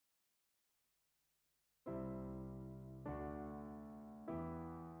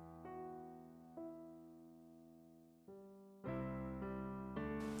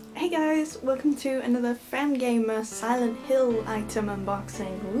guys, welcome to another Fangamer Silent Hill item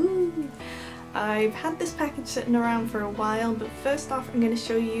unboxing. Woo! I've had this package sitting around for a while, but first off I'm going to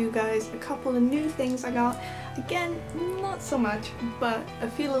show you guys a couple of new things I got. Again, not so much, but a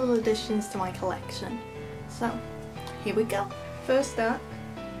few little additions to my collection. So, here we go. First up,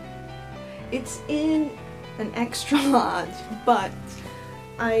 it's in an extra large, but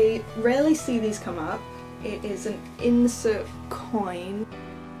I rarely see these come up. It is an insert coin.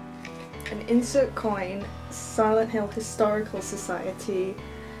 An insert coin, Silent Hill Historical Society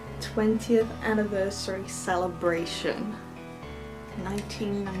 20th Anniversary Celebration.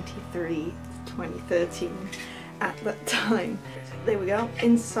 1993 to 2013 at that time. There we go.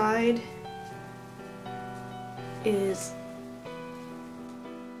 Inside is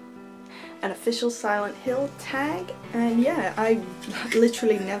an official Silent Hill tag, and yeah, I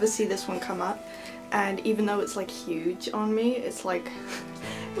literally never see this one come up, and even though it's like huge on me, it's like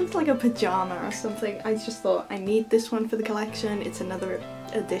it looks like a pajama or something. I just thought I need this one for the collection. It's another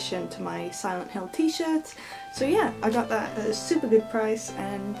addition to my Silent Hill t-shirts. So yeah, I got that at a super good price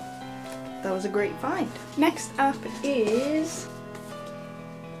and that was a great find. Next up is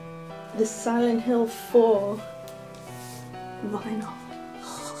the Silent Hill 4 vinyl.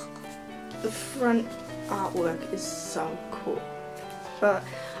 The front artwork is so cool. But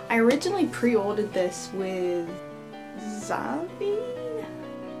I originally pre-ordered this with Zavi?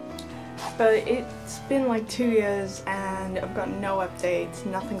 But it's been like 2 years and I've got no updates,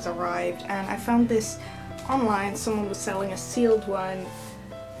 nothing's arrived, and I found this online. Someone was selling a sealed one,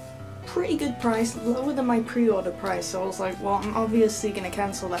 pretty good price, lower than my pre-order price, so I was like, well, I'm obviously gonna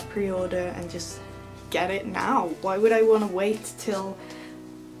cancel that pre-order and just get it now. Why would I want to wait till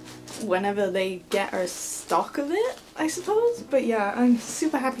whenever they get a stock of it, I suppose? But yeah, I'm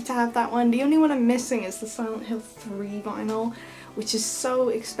super happy to have that one. The only one I'm missing is the Silent Hill 3 vinyl, which is so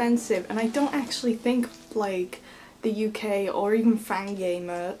expensive, and I don't actually think like the UK or even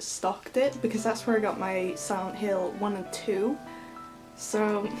Fangamer stocked it, because that's where I got my Silent Hill 1 and 2.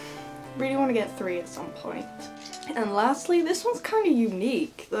 So really want to get 3 at some point. And lastly, this one's kind of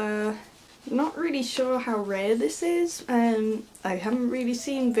unique. Not really sure how rare this is, and I haven't really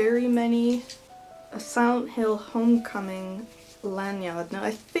seen very many Silent Hill Homecoming lanyard. Now I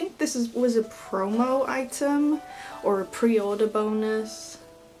think this was a promo item or a pre-order bonus,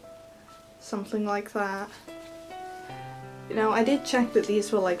 something like that. You know, I did check that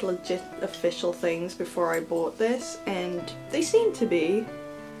these were like legit official things before I bought this, and they seem to be,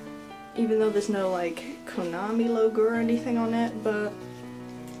 even though there's no like Konami logo or anything on it. But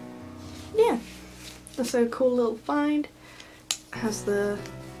yeah, that's a cool little find. It has the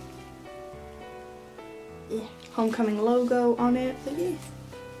Homecoming logo on it, but yeah.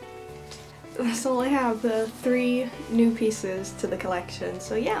 That's all I have, the 3 new pieces to the collection.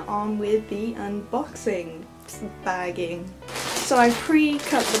 So yeah, on with the unboxing, bagging. So I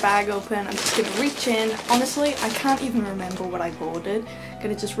pre-cut the bag open. I'm just gonna reach in. Honestly, I can't even remember what I ordered.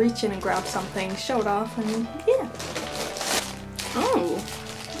 Gonna just reach in and grab something, show it off, and yeah. Oh,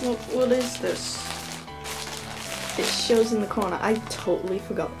 what is this? It shows in the corner. I totally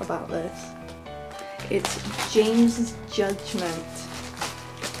forgot about this. It's James' Judgment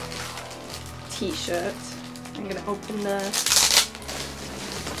t-shirt. I'm gonna open the...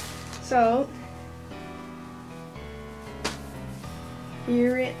 So,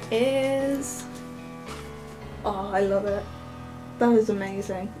 here it is. Oh, I love it. That is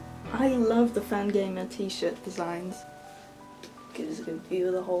amazing. I love the Fangamer t-shirt designs. Gives a good view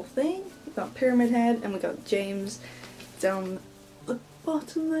of the whole thing. We've got Pyramid Head and we got James down the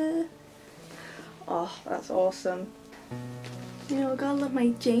bottom there. Oh, that's awesome. You know, gotta love my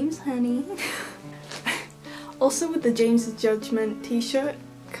James honey. Also with the James' Judgment t-shirt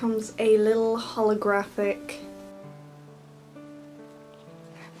comes a little holographic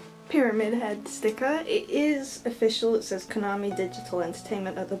Pyramid Head sticker. It is official, it says Konami Digital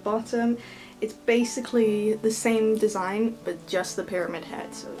Entertainment at the bottom. It's basically the same design but just the Pyramid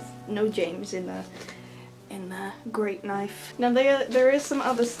Head, so no James in the great knife. Now there is some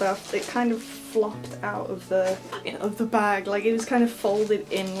other stuff that kind of flopped out of the bag, like it was kind of folded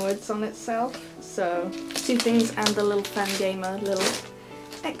inwards on itself. So 2 things and the little Fangamer little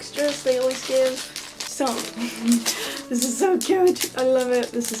extras they always give. So this is so cute. I love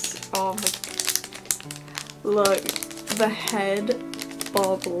it. This is, oh my, look, the head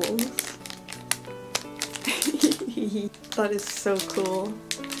bobbles. That is so cool.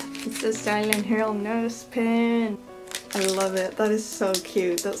 It's a Silent Hill nose pin. I love it. That is so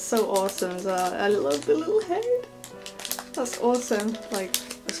cute. That's so awesome as well. I love the little head. That's awesome. Like,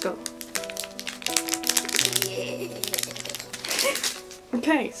 let's go.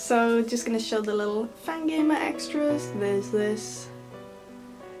 Okay, so just gonna show the little Fangamer extras. There's this.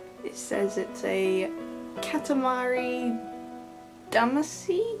 It says it's a Katamari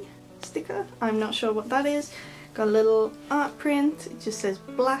Damacy sticker. I'm not sure what that is. Got a little art print. It just says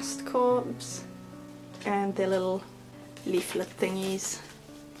Blast Corps. And their little leaflet thingies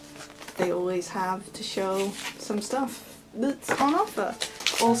they always have to show some stuff that's on offer.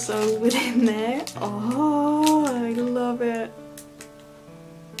 Also within there, oh, I love it.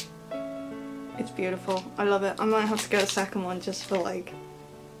 It's beautiful. I love it. I might have to get a second one just for like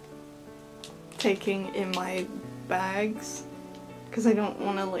taking in my bags because I don't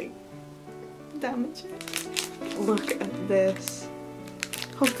want to like damage it. Look at this.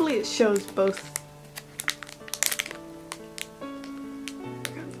 Hopefully it shows both.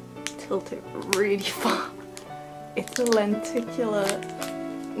 Tilt it really far. It's a lenticular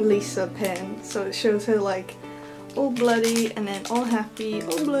Lisa pin, so it shows her like all bloody and then all happy,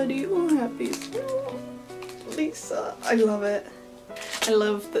 all bloody, all happy. Lisa, I love it. I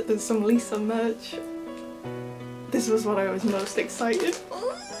love that there's some Lisa merch. This was what I was most excited for.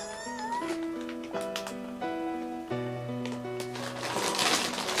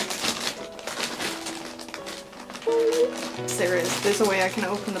 Serious, there's a way I can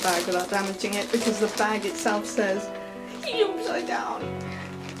open the bag without damaging it because the bag itself says upside down.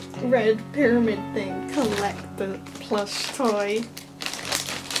 Red pyramid thing, collect the plush toy.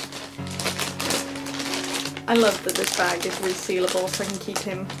 I love that this bag is resealable so I can keep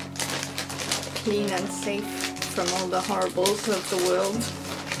him clean and safe from all the horribles of the world.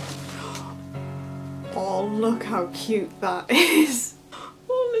 Oh, look how cute that is.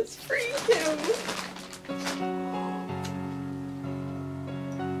 Oh, let's freak him.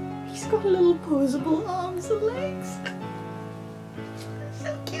 He's got little posable arms and legs.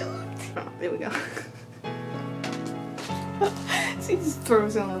 So cute. Oh, there we go. So he just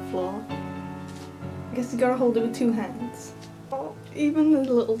throws it on the floor. I guess you gotta hold it with two hands. Oh, even the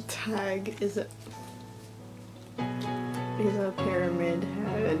little tag is a pyramid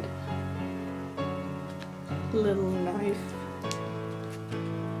head. Little knife.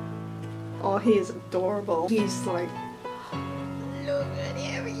 Oh, he is adorable. He's like, look at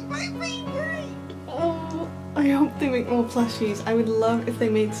him, he's my favorite. Oh, I hope they make more plushies. I would love if they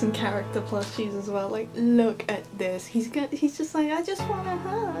made some character plushies as well. Like, look at this. He's just like, I just want a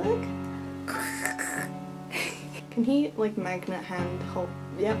hug. Can he like magnet hand hold?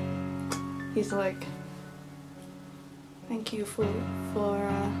 Yep. He's like, thank you for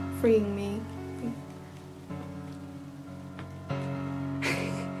freeing me.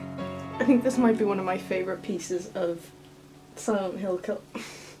 I think this might be one of my favorite pieces of Silent Hill.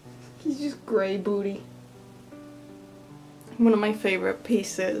 He's just grey booty. One of my favorite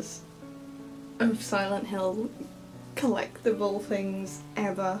pieces of Silent Hill collectible things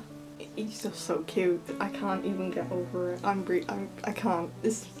ever. He's just so cute. I can't even get over it. I can't.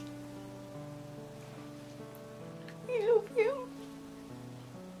 This. I love him.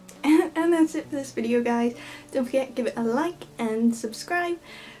 And that's it for this video, guys. Don't forget, give it a like and subscribe.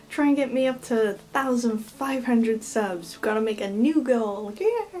 Try and get me up to 1,500 subs. We've got to make a new goal.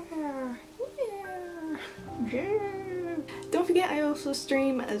 Yeah. Don't forget, I also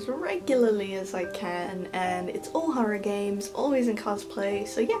stream as regularly as I can, and it's all horror games, always in cosplay.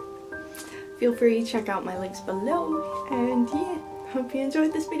 So yeah. Feel free to check out my links below, and yeah, hope you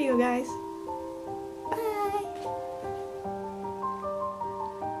enjoyed this video, guys.